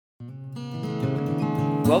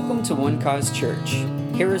Welcome to One Cause Church.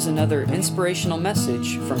 Here is another inspirational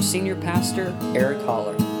message from Senior Pastor Eric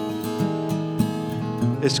Holler.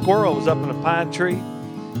 This squirrel was up in a pine tree,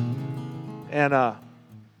 and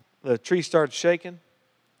the tree started shaking,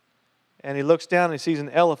 and he looks down and he sees an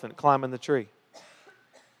elephant climbing the tree.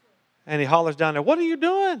 And he hollers down there, "What are you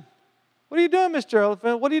doing? What are you doing, Mr.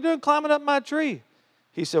 Elephant? What are you doing climbing up my tree?"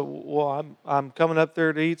 He said, "Well, I'm coming up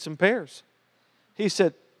there to eat some pears." He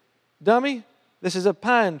said, "Dummy, this is a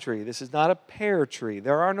pine tree. This is not a pear tree.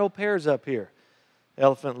 There are no pears up here." The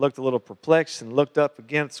elephant looked a little perplexed and looked up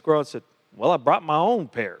again at the squirrel and said, "Well, I brought my own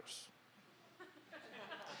pears."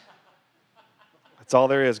 That's all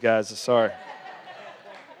there is, guys. Sorry.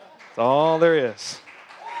 That's all there is.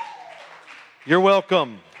 You're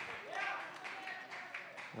welcome.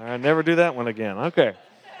 All right, never do that one again. Okay.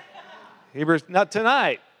 Hebrews, not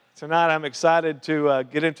tonight. Tonight I'm excited to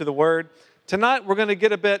get into the Word. Tonight we're going to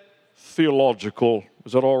get a bit theological.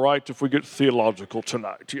 Is that all right if we get theological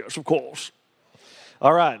tonight? Yes, of course.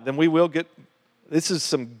 All right, then we will get, this is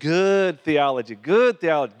some good theology, good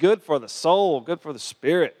for the soul, good for the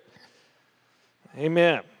spirit.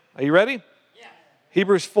 Amen. Are you ready? Yeah.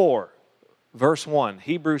 Hebrews 4, verse 1.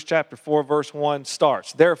 Hebrews chapter 4, verse 1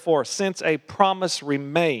 starts. "Therefore, since a promise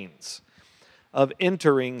remains of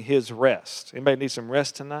entering his rest." Anybody need some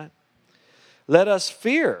rest tonight? "Let us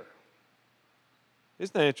fear."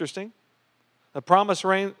 Isn't that interesting? A promise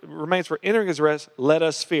remains for entering his rest. Let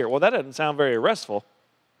us fear. Well, that doesn't sound very restful.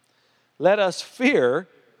 "Let us fear,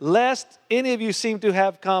 lest any of you seem to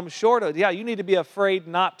have come short of." Yeah, you need to be afraid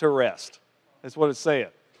not to rest. That's what it's saying.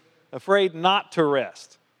 Afraid not to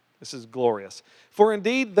rest. This is glorious. "For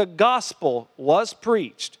indeed the gospel was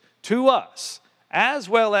preached to us as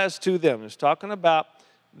well as to them." It's talking about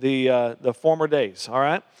the former days, all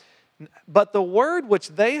right? "But the word which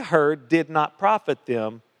they heard did not profit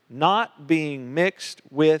them, not being mixed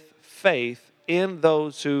with faith in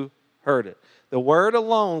those who heard it." The word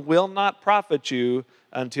alone will not profit you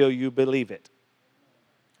until you believe it.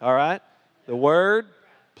 All right? The word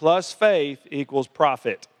plus faith equals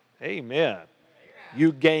profit. Amen.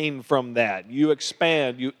 You gain from that. You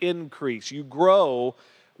expand, you increase, you grow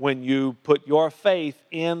when you put your faith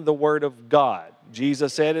in the Word of God.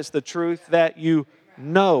 Jesus said it's the truth that you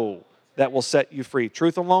know that will set you free.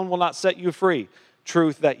 Truth alone will not set you free.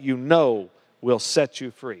 Truth that you know will set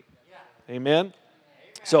you free. Amen?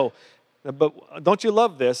 So, but don't you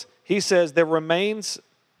love this? He says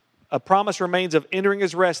a promise remains of entering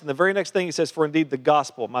his rest. And the very next thing he says, "For indeed the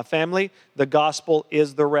gospel." My family, the gospel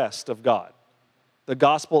is the rest of God. The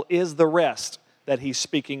gospel is the rest that he's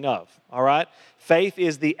speaking of. All right? Faith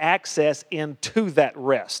is the access into that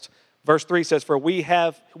rest. Verse 3 says, "For we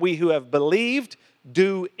who have believed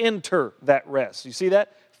do enter that rest." You see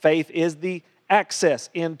that? Faith is the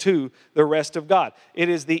access into the rest of God. It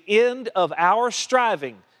is the end of our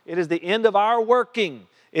striving. It is the end of our working.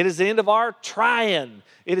 It is the end of our trying.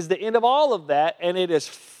 It is the end of all of that, and it is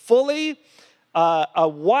fully a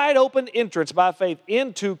wide open entrance by faith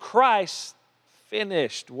into Christ's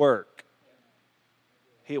finished work.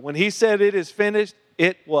 When he said it is finished,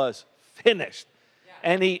 it was finished.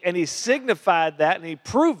 And he signified that and he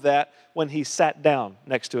proved that when he sat down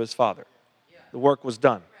next to his Father. The work was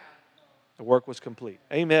done. The work was complete.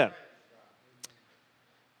 Amen.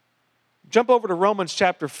 Jump over to Romans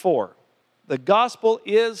chapter 4. The gospel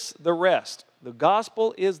is the rest. The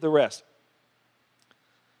gospel is the rest.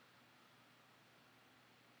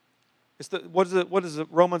 What does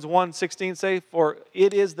Romans 1:16 say? "For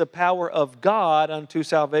it is the power of God unto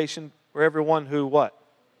salvation for everyone who" what?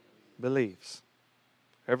 Believes.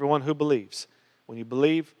 Everyone who believes. When you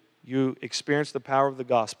believe, you experience the power of the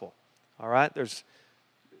gospel. All right?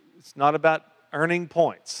 It's not about earning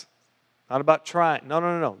points. Not about trying.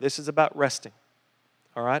 No. This is about resting.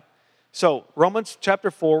 All right? So, Romans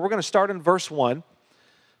chapter 4, we're going to start in verse 1.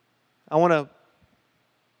 I want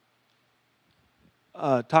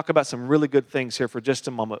to talk about some really good things here for just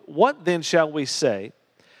a moment. "What then shall we say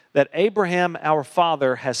that Abraham our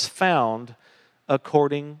father has found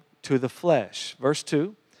according to the flesh?" Verse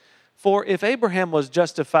 2, "For if Abraham was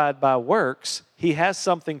justified by works, he has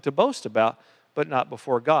something to boast about, but not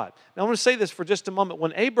before God." Now I want to say this for just a moment.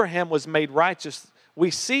 When Abraham was made righteous, we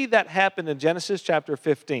see that happen in Genesis chapter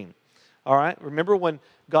 15. All right? Remember when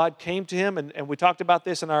God came to him, and we talked about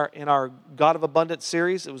this in our God of Abundance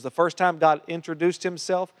series. It was the first time God introduced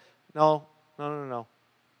himself. No.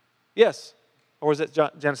 Yes. Or was it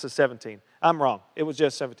Genesis 17? I'm wrong. It was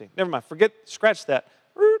Genesis 17. Never mind. Scratch that.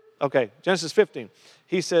 Okay, Genesis 15.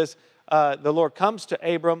 He says, the Lord comes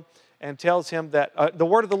to Abram and tells him that the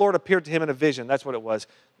word of the Lord appeared to him in a vision. That's what it was.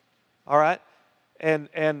 All right?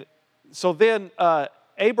 And so then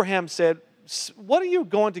Abraham said, what are you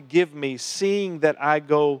going to give me seeing that I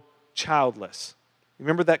go childless?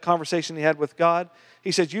 Remember that conversation he had with God?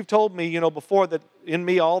 He says, you've told me, before that in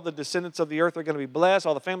me all the descendants of the earth are going to be blessed,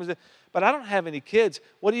 all the families, but I don't have any kids.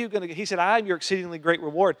 What are you going to, he said, I am your exceedingly great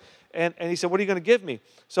reward. And he said, what are you going to give me?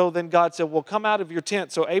 So then God said, well, come out of your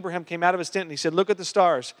tent. So Abraham came out of his tent and he said, look at the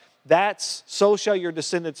stars. So shall your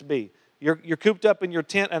descendants be. You're cooped up in your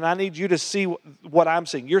tent, and I need you to see what I'm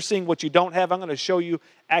seeing. You're seeing what you don't have. I'm going to show you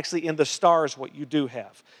actually in the stars what you do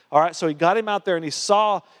have. All right, so he got him out there, and he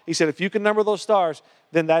said, if you can number those stars,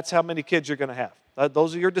 then that's how many kids you're going to have.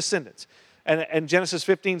 Those are your descendants. And Genesis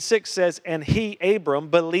 15:6 says, and he, Abram,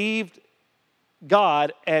 believed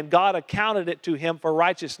God, and God accounted it to him for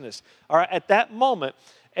righteousness. All right, at that moment,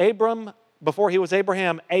 before he was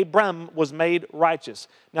Abraham, Abram was made righteous.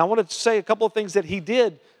 Now, I want to say a couple of things that he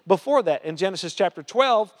did before that. In Genesis chapter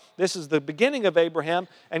 12, this is the beginning of Abraham,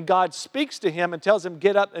 and God speaks to him and tells him,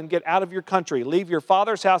 get up and get out of your country. Leave your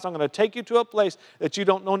father's house. I'm going to take you to a place that you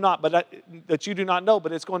don't know that you do not know,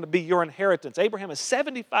 but it's going to be your inheritance. Abraham is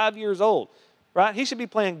 75 years old, right? He should be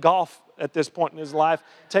playing golf at this point in his life,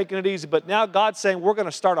 taking it easy. But now God's saying, we're going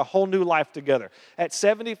to start a whole new life together. At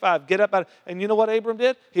 75, get up. And you know what Abram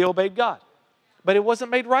did? He obeyed God. But he wasn't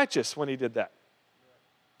made righteous when he did that.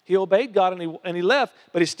 He obeyed God and he left,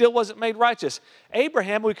 but he still wasn't made righteous.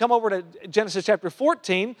 Abraham, we come over to Genesis chapter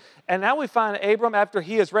 14, and now we find Abram after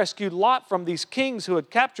he has rescued Lot from these kings who had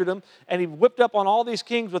captured him, and he whipped up on all these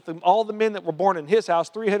kings with all the men that were born in his house,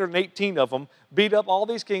 318 of them, beat up all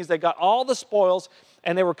these kings. They got all the spoils,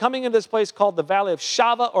 and they were coming into this place called the Valley of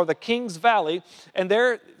Shaveh, or the King's Valley, and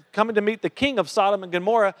they're coming to meet the king of Sodom and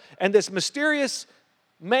Gomorrah, and this mysterious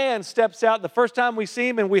man steps out the first time we see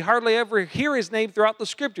him, and we hardly ever hear his name throughout the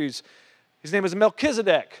scriptures. His name is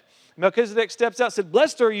Melchizedek. Melchizedek steps out and said,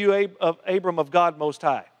 blessed are you, Abram of God Most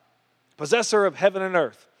High, possessor of heaven and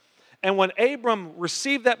earth. And when Abram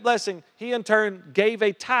received that blessing, he in turn gave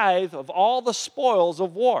a tithe of all the spoils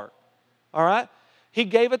of war. All right? He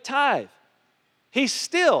gave a tithe. He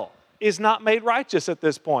still is not made righteous at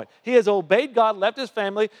this point. He has obeyed God, left his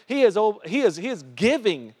family. He is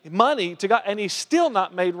giving money to God, and he's still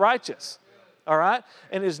not made righteous. All right?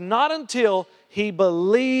 And it's not until he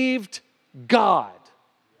believed God.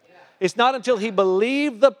 It's not until he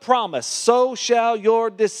believed the promise, so shall your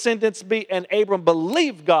descendants be. And Abram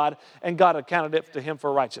believed God, and God accounted it to him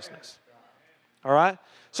for righteousness. All right?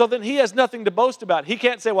 So then he has nothing to boast about. He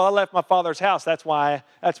can't say, well, I left my father's house. That's why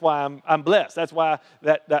I'm blessed. That's why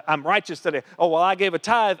that I'm righteous today. Oh, well, I gave a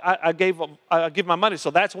tithe. I give my money, so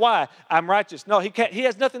that's why I'm righteous. No, he can't. He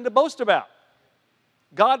has nothing to boast about.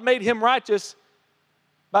 God made him righteous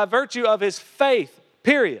by virtue of his faith,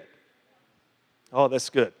 period. Oh, that's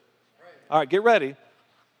good. All right, get ready.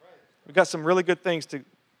 We've got some really good things to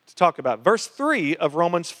talk about. Verse 3 of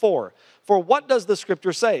Romans 4. For what does the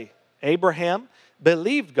scripture say? Abraham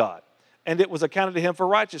believed God, and it was accounted to him for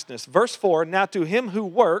righteousness. Verse 4, now to him who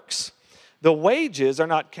works, the wages are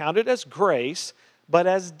not counted as grace, but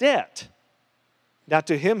as debt. Now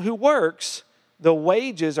to him who works, the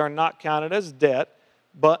wages are not counted as debt,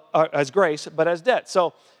 but as grace, but as debt.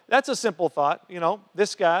 So that's a simple thought.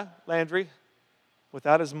 This guy, Landry,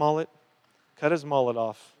 without his mullet, cut his mullet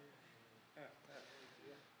off,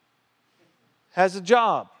 has a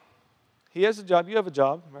job. He has a job. You have a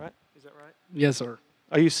job, right? Is that right? Yes, sir.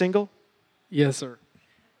 Are you single? Yes, sir.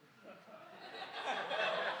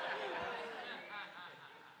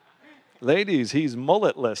 Ladies, he's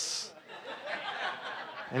mulletless.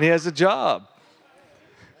 And he has a job.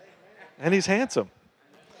 And he's handsome.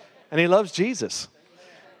 And he loves Jesus.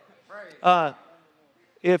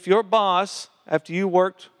 If your boss, after you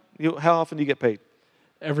worked, how often do you get paid?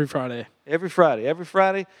 Every Friday. Every Friday. Every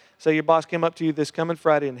Friday. Say your boss came up to you this coming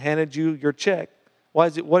Friday and handed you your check. Why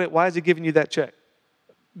is he giving you that check?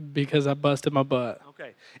 Because I busted my butt.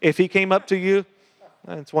 Okay. If he came up to you,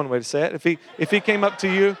 that's one way to say it. If he came up to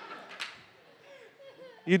you,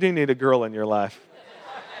 you do need a girl in your life.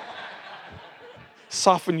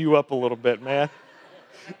 Soften you up a little bit, man.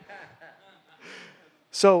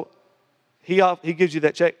 So he gives you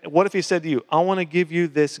that check. What if he said to you, I want to give you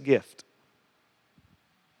this gift?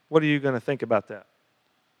 What are you going to think about that?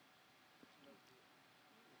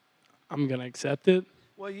 I'm going to accept it.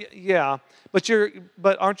 Well, yeah, but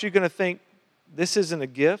aren't you going to think, this isn't a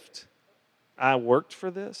gift? I worked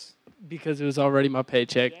for this? Because it was already my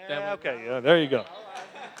paycheck. Yeah, okay, yeah, there you go.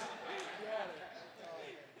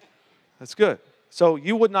 That's good. So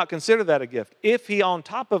you would not consider that a gift. If he, on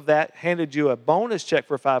top of that, handed you a bonus check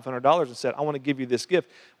for $500 and said, I want to give you this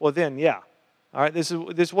gift, well then, yeah. All right,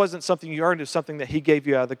 this wasn't something you earned. It's something that he gave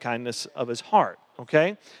you out of the kindness of his heart.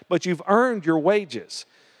 okay? But you've earned your wages,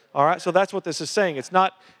 all right? So that's what this is saying. It's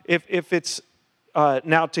not, if it's,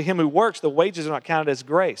 now to him who works, the wages are not counted as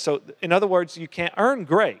grace. So in other words, you can't earn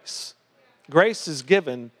grace. Grace is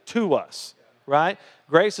given to us, right?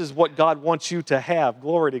 Grace is what God wants you to have.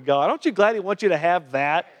 Glory to God. Aren't you glad he wants you to have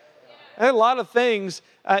that? There are a lot of things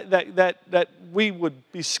that we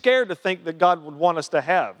would be scared to think that God would want us to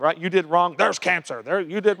have, right? You did wrong, there's cancer.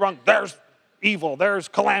 You did wrong, there's evil, there's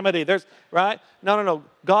calamity, right? No.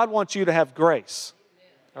 God wants you to have grace,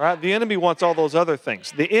 all right? The enemy wants all those other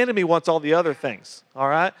things. The enemy wants all the other things, all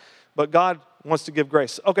right? But God wants to give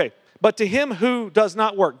grace. Okay, but to him who does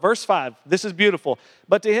not work, verse 5, this is beautiful.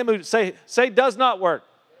 But to him who, say does not work.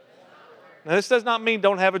 Now, this does not mean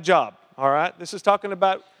don't have a job, all right? This is talking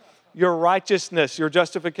about your righteousness, your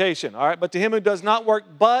justification, all right? But to him who does not work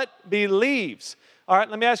but believes. All right,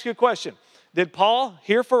 let me ask you a question. Did Paul,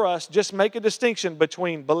 here for us, just make a distinction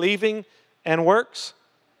between believing and works?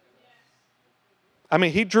 I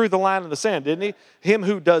mean, he drew the line in the sand, didn't he? Him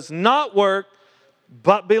who does not work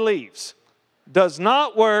but believes. Does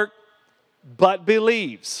not work but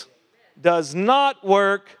believes. Does not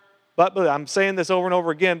work but believes. I'm saying this over and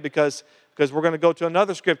over again because we're going to go to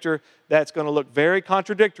another scripture that's going to look very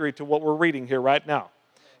contradictory to what we're reading here right now.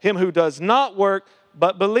 Him who does not work,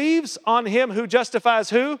 but believes on him who justifies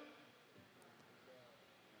who?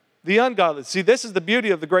 The ungodly. See, this is the beauty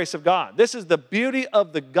of the grace of God. This is the beauty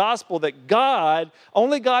of the gospel that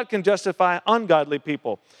only God can justify ungodly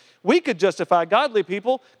people. We could justify godly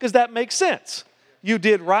people because that makes sense. You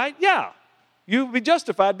did right? Yeah. You'll be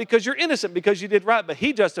justified because you're innocent, because you did right. But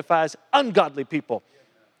he justifies ungodly people.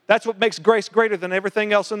 That's what makes grace greater than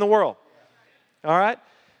everything else in the world. All right?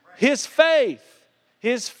 His faith.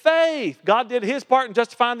 God did his part in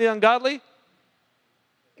justifying the ungodly.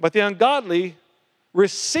 But the ungodly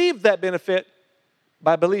received that benefit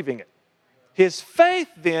by believing it. His faith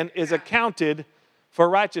then is accounted for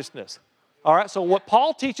righteousness. All right? So what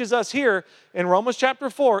Paul teaches us here in Romans chapter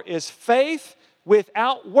 4 is faith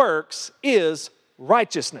without works is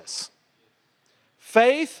righteousness.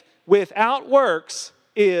 Faith without works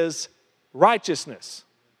is righteousness.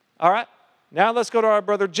 All right? Now let's go to our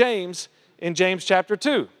brother James in James chapter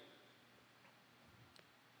 2.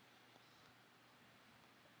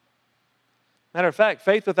 Matter of fact,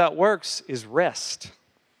 faith without works is rest.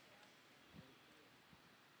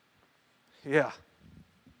 Yeah.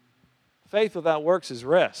 Faith without works is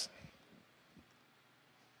rest.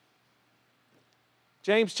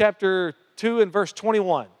 James chapter 2 and verse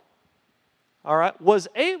 21. All right. Was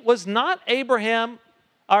not Abraham,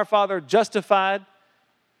 our father, justified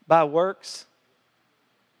by works?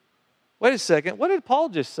 Wait a second. What did Paul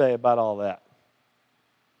just say about all that?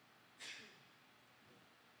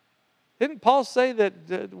 Didn't Paul say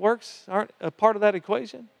that works aren't a part of that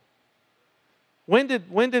equation? When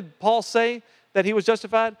did Paul say that he was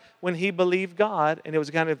justified? When he believed God, and it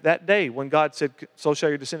was kind of that day when God said, "So shall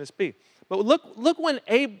your descendants be." But look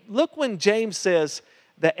when James says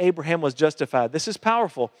that Abraham was justified. This is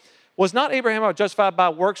powerful. Was not Abraham justified by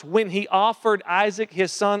works when he offered Isaac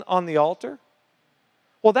his son on the altar?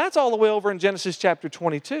 Well, that's all the way over in Genesis chapter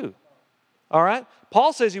 22. All right?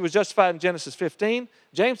 Paul says he was justified in Genesis 15.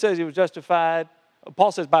 James says he was justified,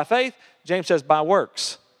 Paul says by faith. James says by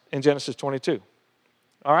works in Genesis 22.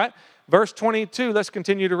 All right? Verse 22, let's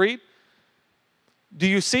continue to read. Do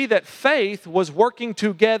you see that faith was working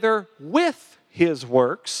together with his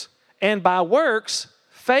works, and by works,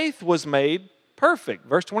 faith was made perfect?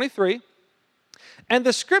 Verse 23. And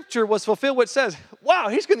the scripture was fulfilled, which says, wow,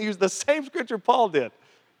 he's going to use the same scripture Paul did.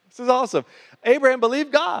 This is awesome. Abraham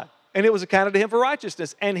believed God, and it was accounted to him for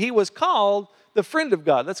righteousness, and he was called the friend of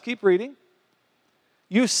God. Let's keep reading.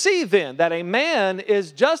 You see then that a man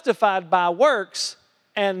is justified by works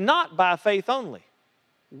and not by faith only.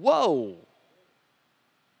 Whoa.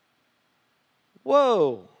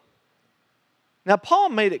 Whoa. Now, Paul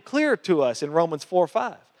made it clear to us in Romans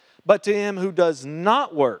 4:5. But to him who does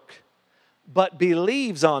not work, but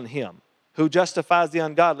believes on him who justifies the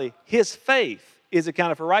ungodly, his faith is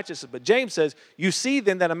accounted for righteousness. But James says, you see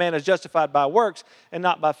then that a man is justified by works and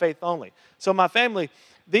not by faith only. So my family,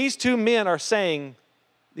 these two men are saying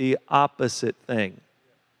the opposite thing.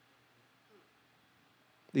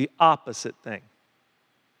 The opposite thing.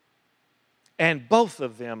 And both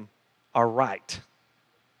of them are right.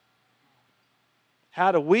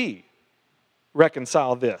 How do we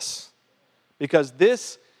reconcile this? Because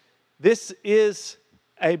this is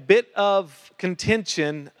a bit of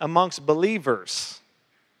contention amongst believers.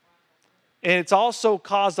 And it's also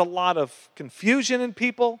caused a lot of confusion in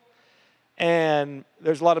people, and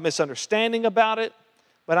there's a lot of misunderstanding about it.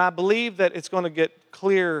 But I believe that it's going to get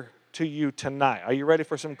clear to you tonight. Are you ready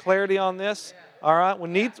for some clarity on this? All right, we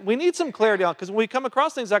need some clarity on, because when we come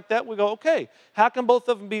across things like that, we go, okay, how can both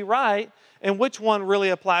of them be right, and which one really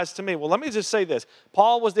applies to me? Well, let me just say this.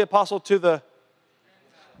 Paul was the apostle to the,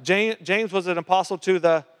 James was an apostle to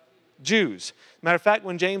the Jews. Matter of fact,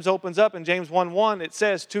 when James opens up in James 1:1, it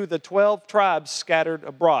says, to the 12 tribes scattered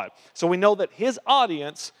abroad. So we know that his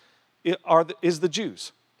audience is the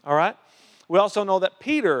Jews, all right? We also know that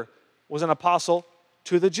Peter was an apostle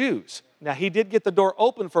to the Jews. Now, he did get the door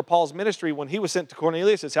open for Paul's ministry when he was sent to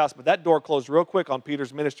Cornelius' house, but that door closed real quick on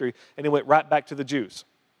Peter's ministry, and he went right back to the Jews.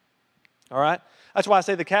 All right? That's why I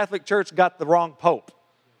say the Catholic Church got the wrong pope.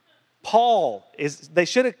 They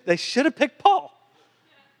should have picked Paul.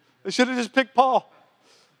 They should have just picked Paul.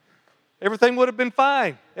 Everything would have been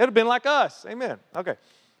fine. It would have been like us. Amen. Okay.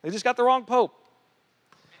 They just got the wrong pope,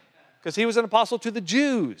 because he was an apostle to the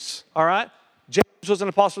Jews. All right? James was an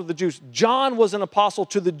apostle to the Jews. John was an apostle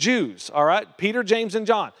to the Jews. All right? Peter, James, and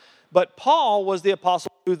John. But Paul was the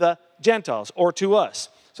apostle to the Gentiles, or to us.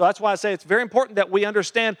 So that's why I say it's very important that we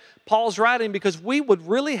understand Paul's writing, because we would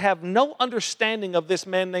really have no understanding of this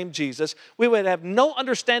man named Jesus. We would have no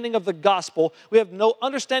understanding of the gospel. We have no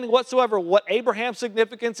understanding whatsoever what Abraham's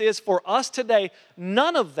significance is for us today.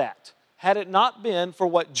 None of that, had it not been for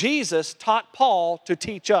what Jesus taught Paul to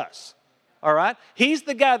teach us. All right? He's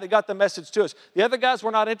the guy that got the message to us. The other guys were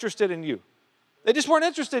not interested in you. They just weren't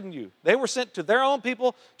interested in you. They were sent to their own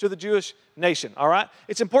people, to the Jewish nation. All right?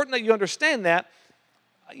 It's important that you understand that.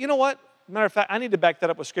 You know what? Matter of fact, I need to back that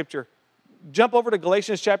up with Scripture. Jump over to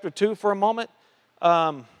Galatians chapter 2 for a moment.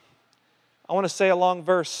 I want to say along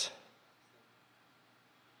verse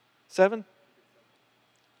 7.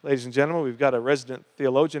 Ladies and gentlemen, we've got a resident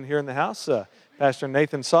theologian here in the house, Pastor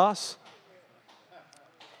Nathan Sauce.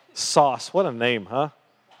 Sauce, what a name, huh?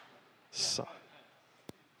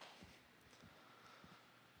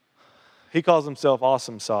 He calls himself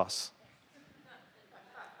Awesome Sauce,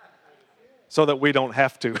 so that we don't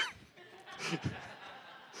have to.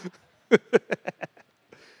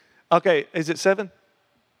 Okay, is it 7?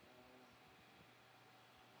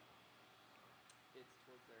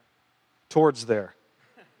 It's Towards there.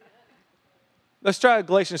 Let's try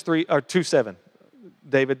Galatians 3 or 2:7.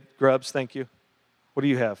 David Grubbs, thank you. What do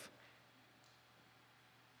you have?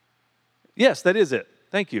 Yes, that is it.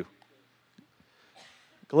 Thank you.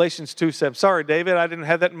 Galatians 2:7. Sorry, David, I didn't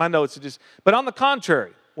have that in my notes. But on the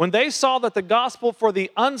contrary, when they saw that the gospel for the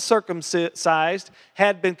uncircumcised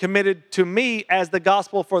had been committed to me as the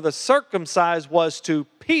gospel for the circumcised was to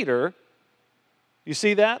Peter, you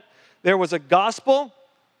see that? There was a gospel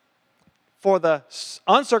for the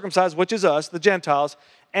uncircumcised, which is us, the Gentiles,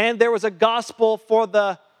 and there was a gospel for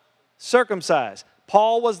the circumcised.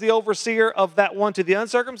 Paul was the overseer of that one to the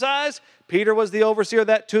uncircumcised. Peter was the overseer of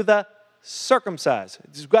that to the circumcised.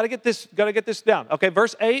 You've got to get this down. Okay,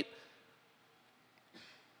 verse 8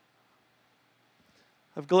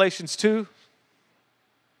 of Galatians 2.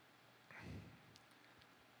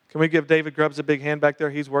 Can we give David Grubbs a big hand back there?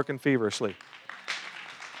 He's working feverishly.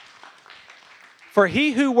 For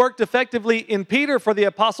he who worked effectively in Peter for the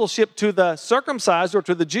apostleship to the circumcised or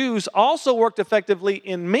to the Jews also worked effectively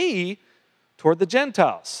in me toward the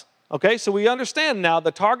Gentiles. Okay, so we understand now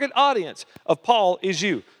the target audience of Paul is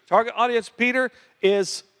you. Target audience of Peter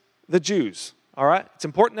is the Jews. All right, it's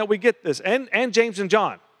important that we get this. And James and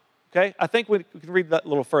John. Okay, I think we can read that a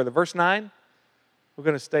little further. Verse 9, we're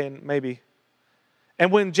going to stay in maybe.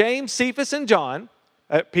 And when James, Cephas, and John,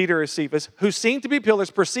 Peter is Cephas, who seemed to be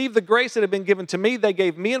pillars, perceived the grace that had been given to me, they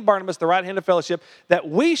gave me and Barnabas the right hand of fellowship, that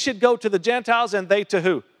we should go to the Gentiles, and they to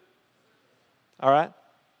who? All right?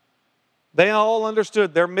 They all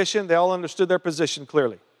understood their mission. They all understood their position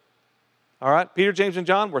clearly. All right? Peter, James, and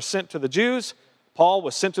John were sent to the Jews. Paul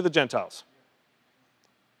was sent to the Gentiles.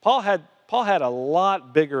 Paul had a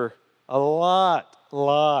lot bigger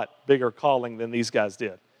calling than these guys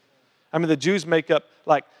did. I mean, the Jews make up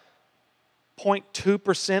like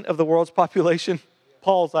 0.2% of the world's population.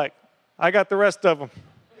 Paul's like, I got the rest of them.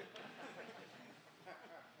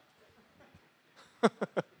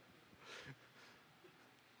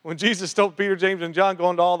 When Jesus told Peter, James, and John, go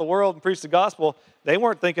into all the world and preach the gospel, they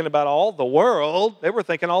weren't thinking about all the world. They were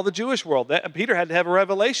thinking all the Jewish world. Peter had to have a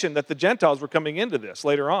revelation that the Gentiles were coming into this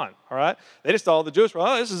later on, all right? They just thought the Jewish world,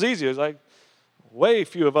 oh, this is easy. It was like, way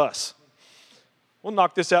few of us. We'll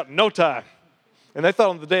knock this out in no time. And they thought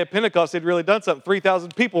on the day of Pentecost they'd really done something.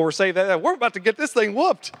 3,000 people were saved. We're about to get this thing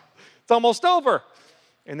whooped. It's almost over.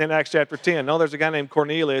 And then Acts chapter 10. No, there's a guy named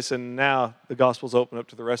Cornelius, and now the gospel's open up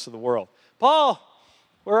to the rest of the world. Paul,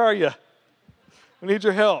 where are you? We need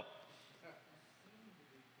your help.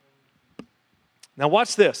 Now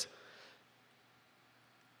watch this.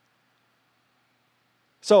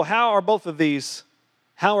 So how are both of these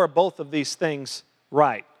things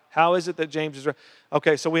right? How is it that James is right?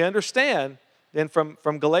 Okay, so we understand then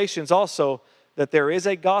from Galatians also that there is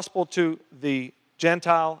a gospel to the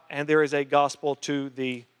Gentile and there is a gospel to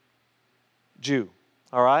the Jew.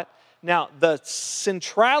 All right? Now, the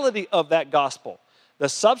centrality of that gospel, the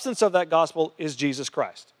substance of that gospel is Jesus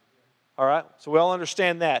Christ. All right? So we all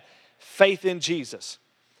understand that. Faith in Jesus.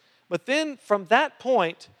 But then from that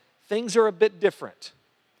point, things are a bit different.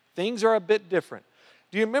 Things are a bit different.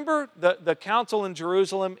 Do you remember the council in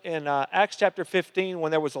Jerusalem in Acts chapter 15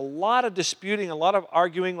 when there was a lot of disputing, a lot of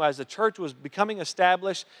arguing as the church was becoming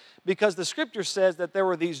established? Because the scripture says that there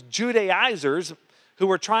were these Judaizers who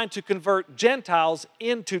were trying to convert Gentiles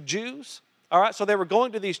into Jews. All right, so they were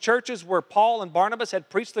going to these churches where Paul and Barnabas had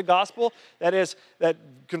preached the gospel, that is, that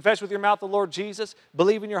confess with your mouth the Lord Jesus,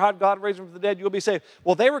 believe in your heart God raised him from the dead, you'll be saved.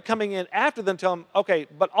 Well, they were coming in after them, telling them, okay,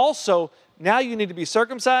 but also now you need to be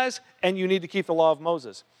circumcised and you need to keep the law of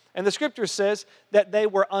Moses. And the scripture says that they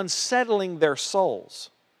were unsettling their souls.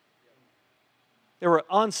 They were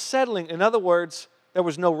unsettling. In other words, there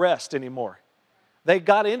was no rest anymore. They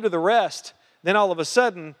got into the rest, then all of a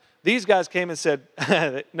sudden, these guys came and said,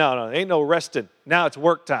 no, ain't no resting. Now it's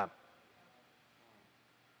work time.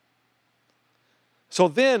 So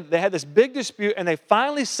then they had this big dispute and they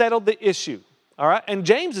finally settled the issue. All right? And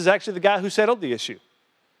James is actually the guy who settled the issue.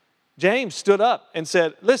 James stood up and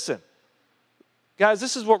said, listen, guys,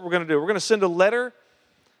 this is what we're going to do. We're going to send a letter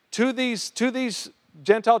to these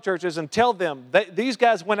Gentile churches and tell them that these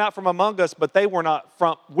guys went out from among us, but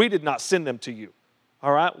we did not send them to you.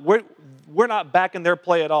 All right? We're not backing their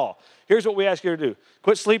play at all. Here's what we ask you to do.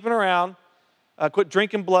 Quit sleeping around. Quit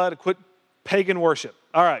drinking blood. Quit pagan worship.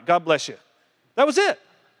 All right, God bless you. That was it.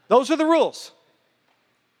 Those are the rules.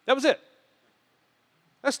 That was it.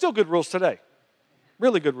 That's still good rules today.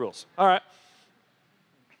 Really good rules. All right.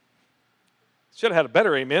 Should have had a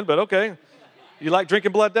better amen, but okay. You like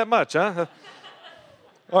drinking blood that much, huh?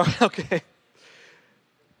 All right, okay.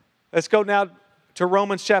 Let's go now to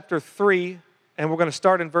Romans chapter 3, and we're going to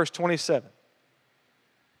start in verse 27.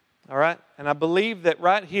 All right? And I believe that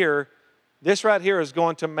this right here is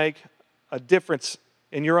going to make a difference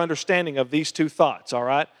in your understanding of these two thoughts, all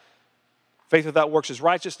right? Faith without works is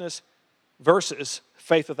righteousness versus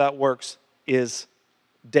faith without works is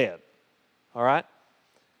dead, all right?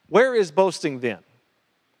 Where is boasting then?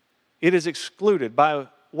 It is excluded by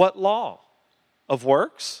what law? Of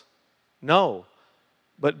works? No,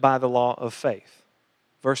 but by the law of faith.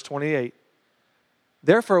 Verse 28.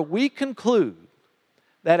 Therefore, we conclude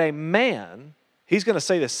that a man, he's going to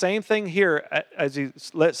say the same thing here as he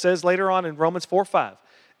says later on in Romans 4:5,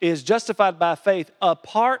 is justified by faith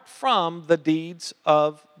apart from the deeds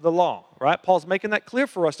of the law. Right? Paul's making that clear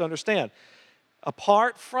for us to understand.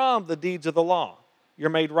 Apart from the deeds of the law, you're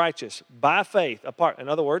made righteous by faith. Apart, in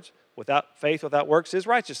other words, without faith, without works is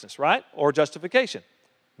righteousness, right? Or justification.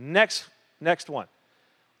 Next one.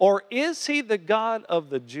 Or is he the God of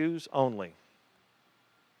the Jews only?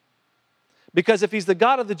 Because if he's the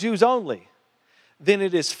God of the Jews only, then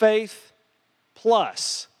it is faith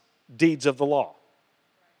plus deeds of the law.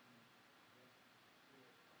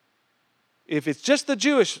 If it's just the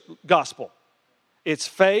Jewish gospel, it's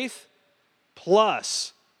faith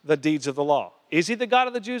plus the deeds of the law. Is he the God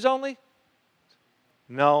of the Jews only?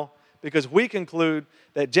 No, because we conclude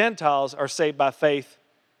that Gentiles are saved by faith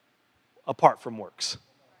apart from works.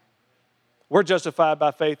 We're justified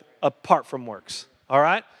by faith apart from works. All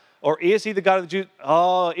right? Or is he the God of the Jews?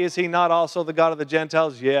 Oh, is he not also the God of the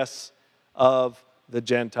Gentiles? Yes, of the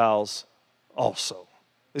Gentiles also.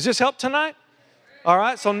 Does this help tonight? All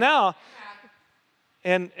right, so now,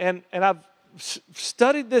 and I've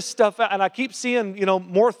studied this stuff out, and I keep seeing,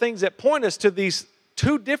 more things that point us to these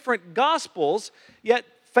two different gospels, yet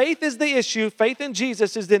faith is the issue. Faith in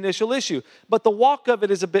Jesus is the initial issue, but the walk of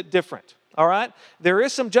it is a bit different, all right? There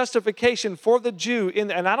is some justification for the Jew,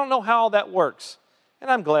 and I don't know how all that works, and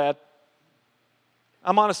I'm glad.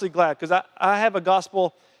 I'm honestly glad, because I have a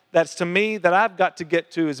gospel that's to me that I've got to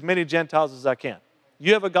get to as many Gentiles as I can.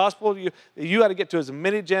 You have a gospel, you got to get to as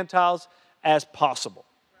many Gentiles as possible.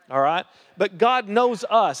 All right? But God knows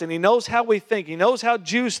us, and he knows how we think. He knows how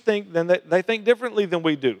Jews think. They think differently than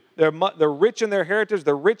we do. They're rich in their heritage.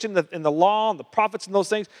 They're rich in the law and the prophets and those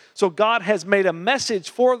things. So God has made a message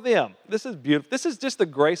for them. This is beautiful. This is just the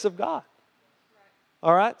grace of God.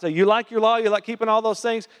 All right? So you like your law, you like keeping all those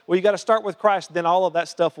things. Well, you got to start with Christ. Then all of that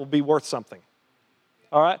stuff will be worth something.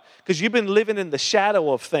 All right? Because you've been living in the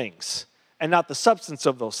shadow of things and not the substance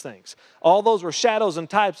of those things. All those were shadows and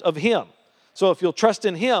types of him. So if you'll trust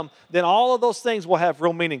in him, then all of those things will have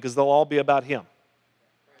real meaning because they'll all be about him.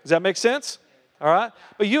 Does that make sense? All right?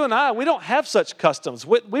 But you and I, we don't have such customs.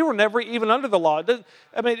 We were never even under the law.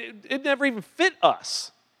 It never even fit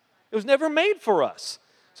us. It was never made for us.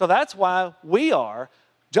 So that's why we are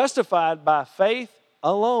justified by faith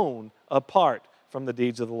alone, apart from the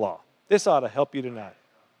deeds of the law. This ought to help you tonight.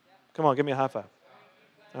 Come on, give me a high five.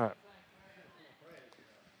 All right.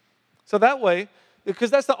 So that way, because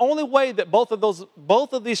that's the only way that both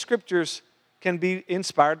of these scriptures can be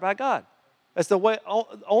inspired by God. That's the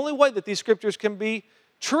only way that these scriptures can be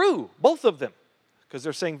true, both of them, because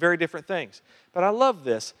they're saying very different things. But I love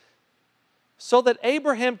this. So that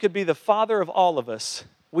Abraham could be the father of all of us,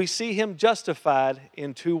 we see him justified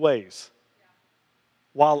in two ways.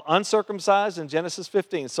 While uncircumcised in Genesis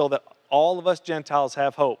 15, so that all of us Gentiles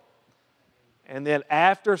have hope. And then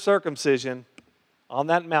after circumcision, on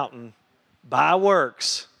that mountain, by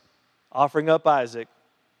works, offering up Isaac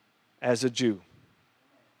as a Jew.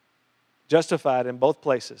 Justified in both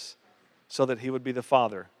places, so that he would be the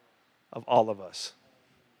father of all of us.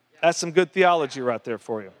 That's some good theology right there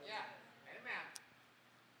for you.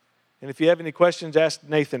 And if you have any questions, ask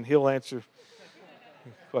Nathan. He'll answer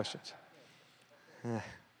questions.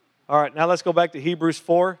 All right, now let's go back to Hebrews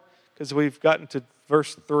 4, because we've gotten to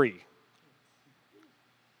verse 3.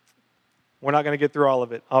 We're not going to get through all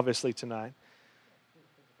of it, obviously, tonight.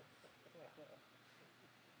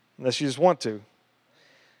 Unless you just want to.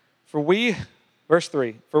 Verse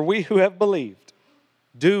 3, for we who have believed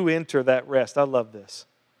do enter that rest. I love this.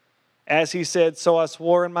 As he said, so I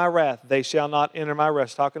swore in my wrath, they shall not enter my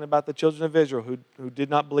rest. Talking about the children of Israel who did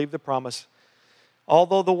not believe the promise.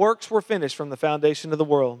 Although the works were finished from the foundation of the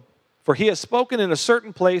world. For he has spoken in a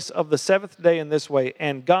certain place of the seventh day in this way,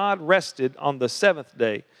 and God rested on the seventh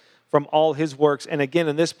day from all his works. And again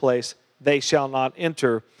in this place, they shall not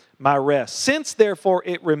enter my rest. Since therefore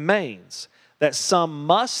it remains that some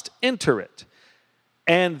must enter it,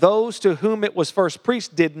 and those to whom it was first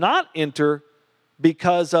preached did not enter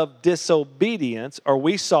because of disobedience, or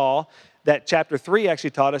we saw that chapter 3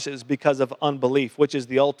 actually taught us it was because of unbelief, which is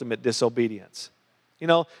the ultimate disobedience. You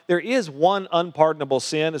know, there is one unpardonable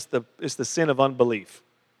sin. It's the sin of unbelief.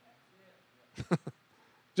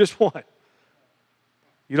 Just one.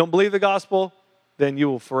 You don't believe the gospel, then you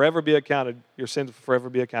will forever be accounted, your sins will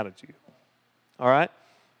forever be accounted to you. All right?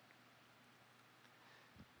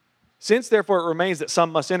 Since therefore it remains that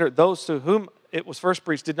some must enter, those to whom it was first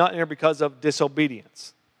preached did not enter because of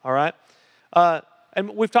disobedience. All right?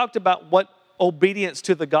 And we've talked about what obedience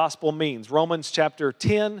to the gospel means. Romans chapter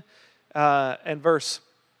 10 and verse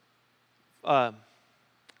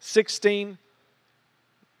 16.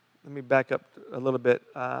 Let me back up a little bit.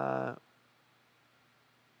 How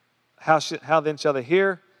then shall they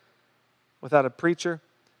hear without a preacher?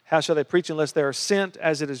 How shall they preach unless they are sent?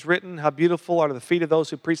 As it is written, how beautiful are the feet of those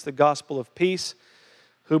who preach the gospel of peace,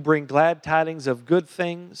 who bring glad tidings of good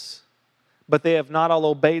things. But they have not all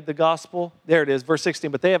obeyed the gospel. There it is, verse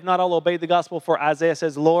 16. But they have not all obeyed the gospel, for Isaiah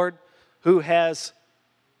says, Lord, who has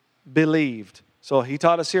believed? So he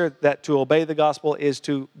taught us here that to obey the gospel is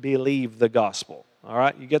to believe the gospel. All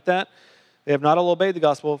right, you get that? They have not all obeyed the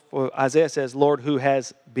gospel, for Isaiah says, Lord, who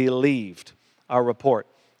has believed our report.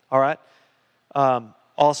 All right?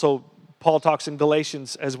 Also, Paul talks in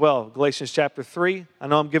Galatians as well. Galatians chapter 3. I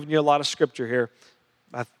know I'm giving you a lot of scripture here.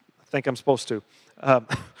 I think I'm supposed to.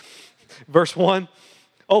 Verse 1.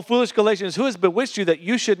 O foolish Galatians, who has bewitched you that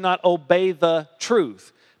you should not obey the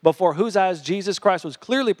truth, before whose eyes Jesus Christ was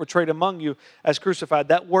clearly portrayed among you as crucified?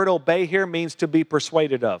 That word obey here means to be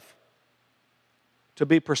persuaded of. To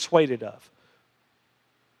be persuaded of.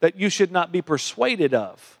 That you should not be persuaded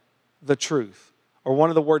of the truth. Or one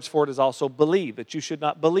of the words for it is also believe, that you should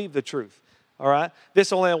not believe the truth. All right?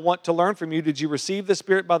 This only I want to learn from you. Did you receive the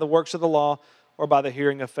Spirit by the works of the law or by the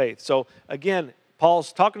hearing of faith? So again,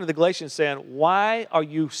 Paul's talking to the Galatians saying, why are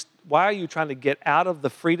you trying to get out of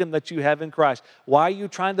the freedom that you have in Christ? Why are you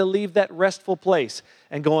trying to leave that restful place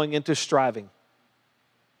and going into striving?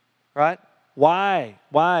 Right? Why?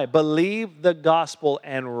 Why? Believe the gospel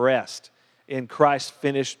and rest in Christ's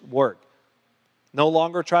finished work. No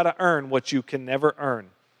longer try to earn what you can never earn.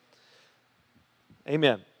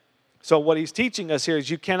 Amen. So what he's teaching us here is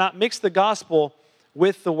you cannot mix the gospel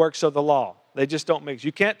with the works of the law. They just don't mix.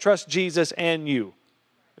 You can't trust Jesus and you.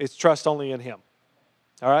 It's trust only in him.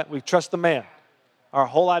 All right? We trust the man. Our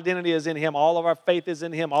whole identity is in him. All of our faith is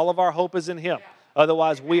in him. All of our hope is in him.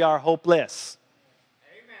 Otherwise, we are hopeless.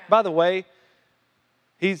 Amen. By the way,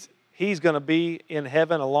 he's going to be in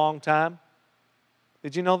heaven a long time.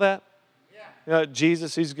 Did you know that? You know,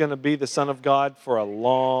 Jesus, he's going to be the Son of God for a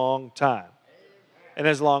long time. And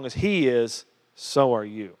as long as he is, so are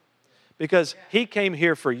you. Because he came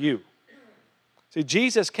here for you. See,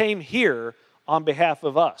 Jesus came here on behalf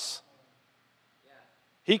of us.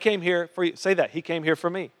 He came here for you. Say that. He came here for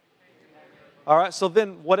me. All right, so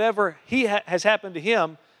then whatever has happened to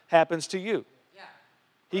him happens to you.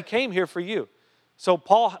 He came here for you. So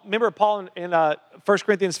remember Paul in 1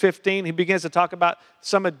 Corinthians 15, he begins to talk about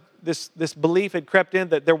some of this belief had crept in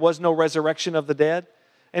that there was no resurrection of the dead.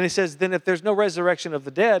 And he says, then if there's no resurrection of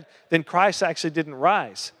the dead, then Christ actually didn't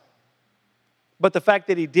rise. But the fact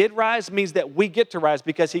that he did rise means that we get to rise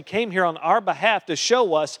because he came here on our behalf to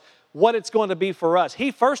show us what it's going to be for us.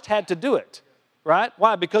 He first had to do it, right?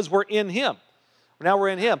 Why? Because we're in him. Now we're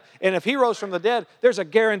in him. And if he rose from the dead, there's a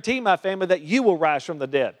guarantee, my family, that you will rise from the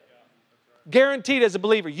dead. Guaranteed as a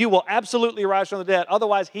believer, you will absolutely rise from the dead.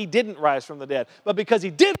 Otherwise, he didn't rise from the dead. But because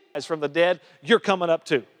he did rise from the dead, you're coming up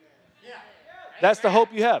too. That's the hope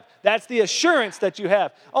you have. That's the assurance that you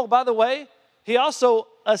have. Oh, by the way, he also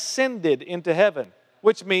ascended into heaven,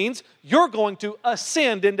 which means you're going to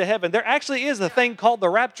ascend into heaven. There actually is a thing called the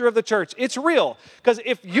rapture of the church. It's real. Because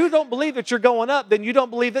if you don't believe that you're going up, then you don't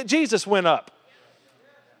believe that Jesus went up.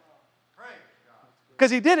 Because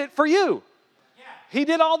he did it for you. He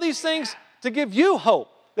did all these things to give you hope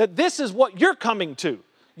that this is what you're coming to.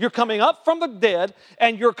 You're coming up from the dead,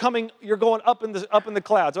 and you're going up in the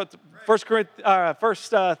clouds.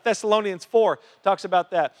 First Thessalonians 4 talks about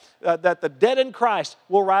that the dead in Christ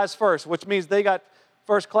will rise first, which means they got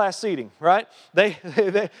first class seating, right? They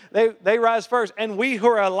rise first, and we who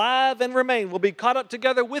are alive and remain will be caught up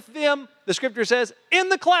together with them. The Scripture says in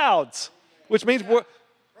the clouds, which means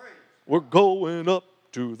we're going up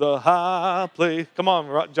to the high place. Come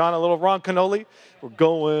on, John, a little Ron Canoli. We're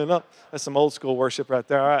going up. That's some old school worship right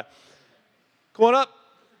there. All right. Going up,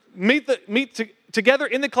 meet together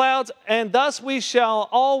in the clouds, and thus we shall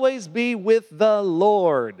always be with the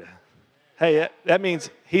Lord. Hey, that means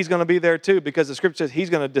he's going to be there too, because the Scripture says he's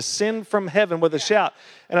going to descend from heaven with a shout.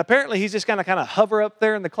 And apparently he's just going to kind of hover up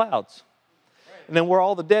there in the clouds. And then we're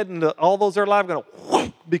all the dead and all those that are alive are going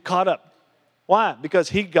to be caught up. Why? Because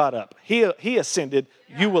he got up. He ascended,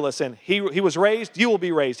 you will ascend. He was raised, you will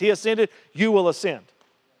be raised. He ascended, you will ascend.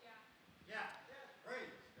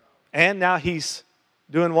 And now he's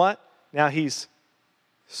doing what? Now he's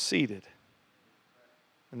seated.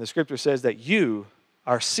 And the Scripture says that you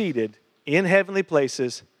are seated in heavenly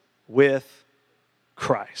places with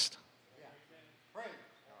Christ.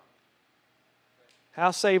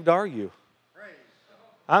 How saved are you?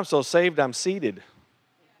 I'm so saved, I'm seated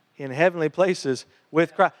in heavenly places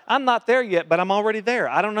with Christ. I'm not there yet, but I'm already there.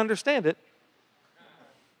 I don't understand it.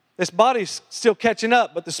 This body's still catching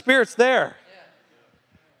up, but the Spirit's there.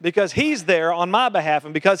 Because he's there on my behalf,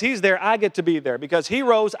 and because he's there, I get to be there. Because he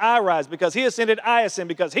rose, I rise. Because he ascended, I ascend.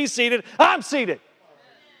 Because he's seated, I'm seated.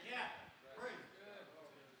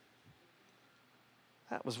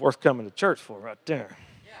 That was worth coming to church for right there.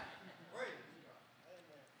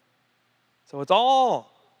 So it's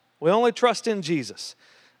all, we only trust in Jesus.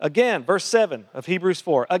 Again, verse 7 of Hebrews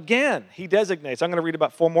 4. Again, he designates, I'm going to read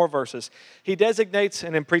about 4 more verses. He designates,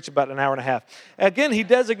 and then preach about an hour and a half. Again, he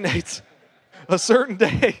designates a certain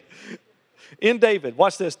day in David.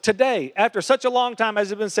 Watch this. Today, after such a long time, as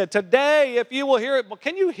has been said, today, if you will hear it. Well,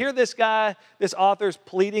 can you hear this guy, this author's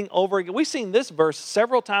pleading over again? We've seen this verse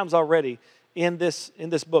several times already in this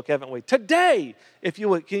book, haven't we? Today, if you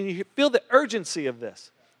will, can you feel the urgency of this?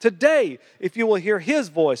 Today, if you will hear his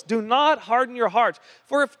voice, do not harden your hearts.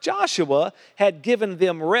 For if Joshua had given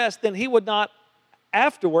them rest, then he would not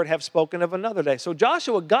afterward have spoken of another day. So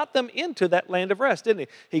Joshua got them into that land of rest, didn't he?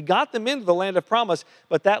 He got them into the land of promise,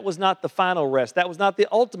 but that was not the final rest. That was not the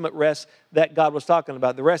ultimate rest that God was talking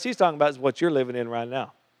about. The rest he's talking about is what you're living in right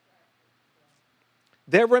now.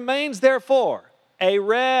 There remains, therefore, a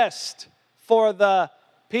rest for the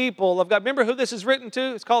people of God. Remember who this is written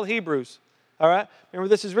to? It's called Hebrews. All right? Remember,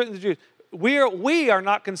 this is written to Jews. We are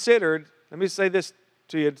not considered, let me say this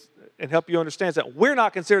to you and help you understand that. We're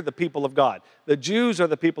not considered the people of God. The Jews are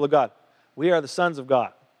the people of God. We are the sons of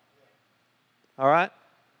God. All right?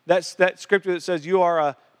 That's that scripture that says you are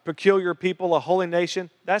a peculiar people, a holy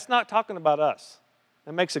nation. That's not talking about us.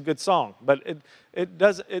 That makes a good song, but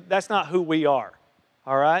that's not who we are.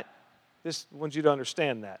 All right? This wants you to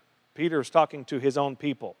understand that. Peter is talking to his own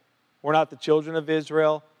people. We're not the children of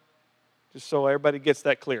Israel. Just so everybody gets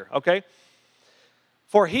that clear, okay?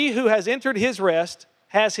 For he who has entered his rest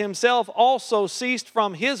has himself also ceased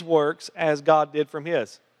from his works as God did from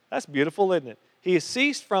his. That's beautiful, isn't it? He has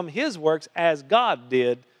ceased from his works as God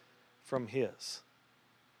did from his.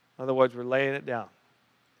 In other words, we're laying it down.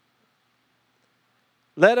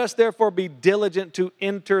 Let us therefore be diligent to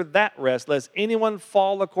enter that rest, lest anyone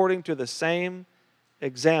fall according to the same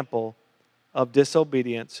example of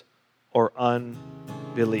disobedience or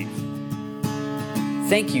unbelief.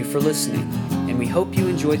 Thank you for listening, and we hope you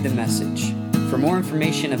enjoyed the message. For more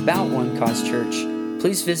information about One Cause Church,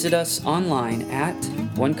 please visit us online at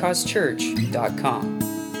onecausechurch.com.